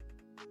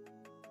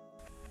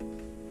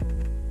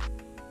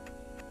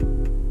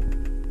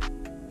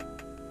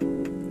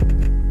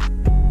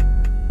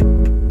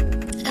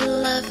I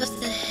love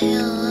the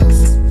hills.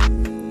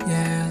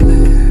 Yeah,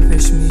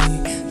 lavish me,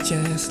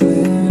 just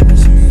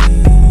lavish me.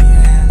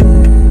 Yeah,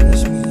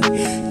 lavish me,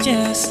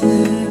 just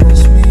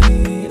lavish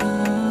me. Oh,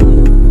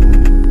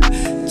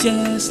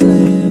 just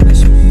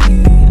lavish me.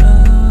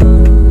 Oh,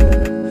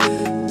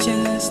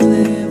 just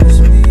lavish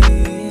me.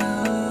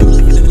 Oh,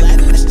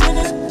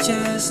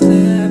 just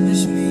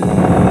lavish me.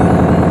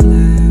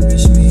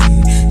 Lavish me,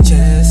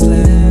 just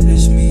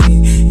lavish me.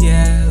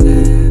 Yeah,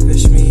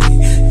 lavish me,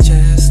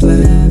 just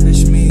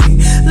lavish me.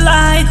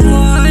 Like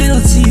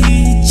royalty,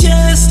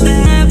 just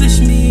lavish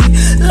me.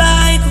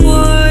 Like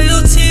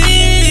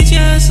royalty,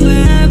 just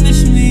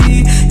lavish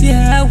me.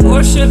 Yeah,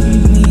 worship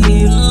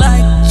me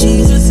like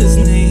Jesus'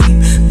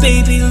 name.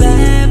 Baby,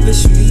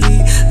 lavish me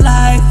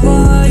like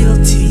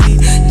royalty.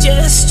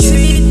 Just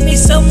treat me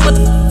so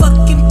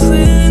motherfucking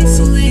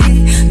princely.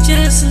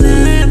 Just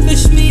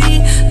lavish me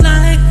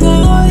like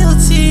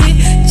royalty.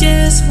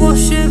 Just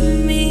worship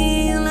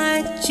me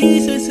like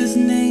Jesus'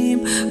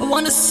 name. I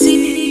wanna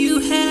see you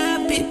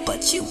happy,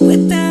 but you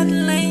with that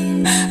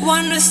lame. I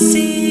wanna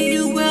see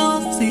you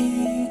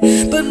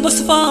wealthy, but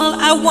most of all,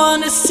 I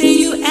wanna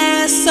see you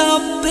ass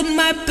up in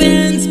my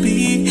Benz,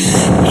 B.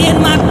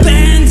 In my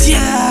Benz,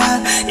 yeah.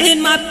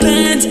 In my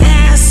Benz,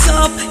 ass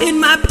up in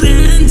my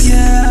Benz,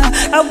 yeah.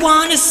 I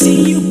wanna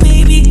see you,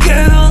 baby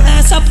girl,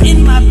 ass up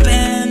in my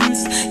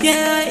Benz,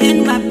 yeah,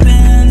 in my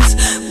Benz.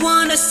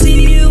 Wanna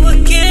see you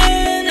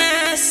again,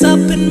 ass up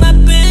in my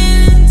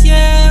Benz,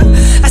 yeah.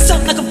 I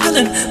sound like a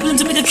villain, willing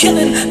to make a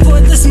killing for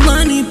this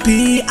money,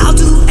 B. I'll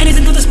do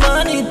anything for this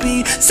money,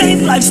 B.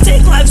 Save lives,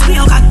 take lives, we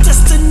all got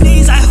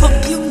destinies. I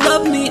hope you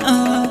love me,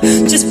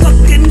 just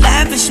fucking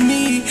lavish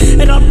me,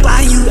 and I'll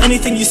buy you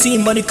anything you see.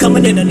 Money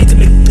coming in, I need to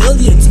make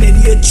billions, maybe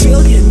 $1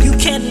 trillion. You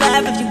can't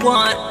laugh if you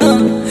want,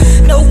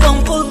 no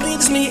one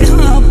believes me,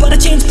 but I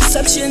change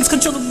perceptions,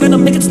 control the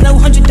rhythm, make it snow.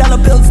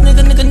 $100 bills,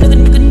 nigga, nigga, nigga,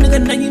 nigga, nigga.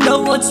 Now you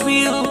know what's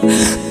real,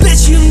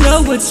 bitch, you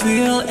know what's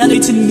real. LA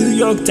to New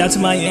York, down to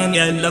Miami.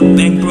 I love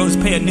bank bros,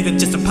 pay a nigga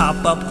just to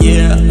pop up,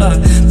 yeah.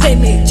 Pay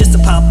me just to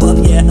pop up,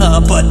 yeah.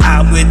 But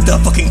I'm with the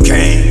fucking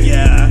gang,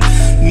 yeah.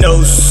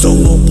 No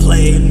solo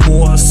play,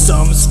 more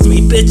sums,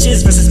 3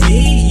 bitches versus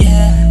me,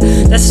 yeah.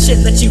 That's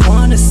shit that you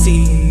wanna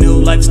see. No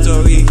life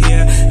story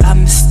here.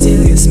 I'm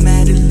mysterious,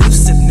 mad,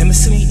 elusive. Never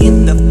see me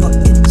in the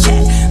fucking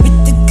chat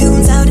with the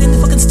goons out in the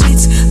fucking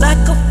streets like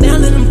a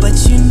felon. But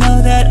you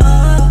know that,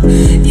 oh,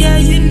 yeah,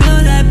 you know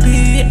that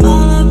be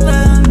all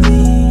about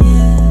me,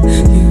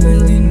 yeah. You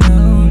really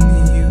know me,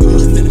 you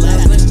really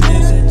love a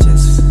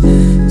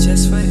nigga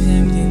just for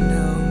him, you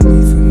know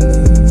me for me.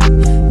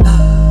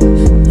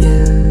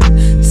 Yeah,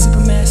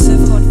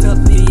 supermassive heartfelt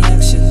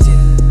reactions, yeah,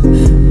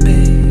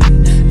 babe.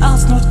 I'll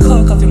snort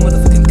coke off your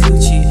motherfucking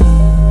coochie,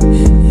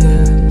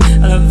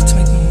 yeah. I love to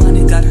make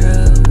money, got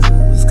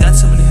hoes, got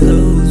so many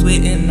hoes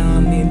waiting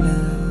on me now.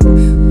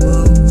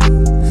 Whoa.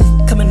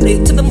 Coming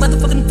late to the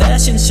motherfucking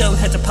fashion show,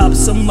 had to pop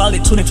some Molly.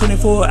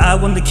 2024, I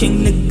won the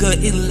king nigga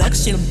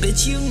election,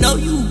 bitch. You know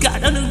you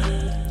got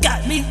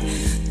me.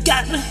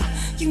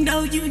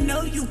 You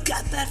know you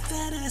got that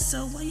fat ass,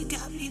 so why you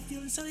got me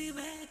feeling so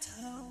bad,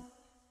 ho?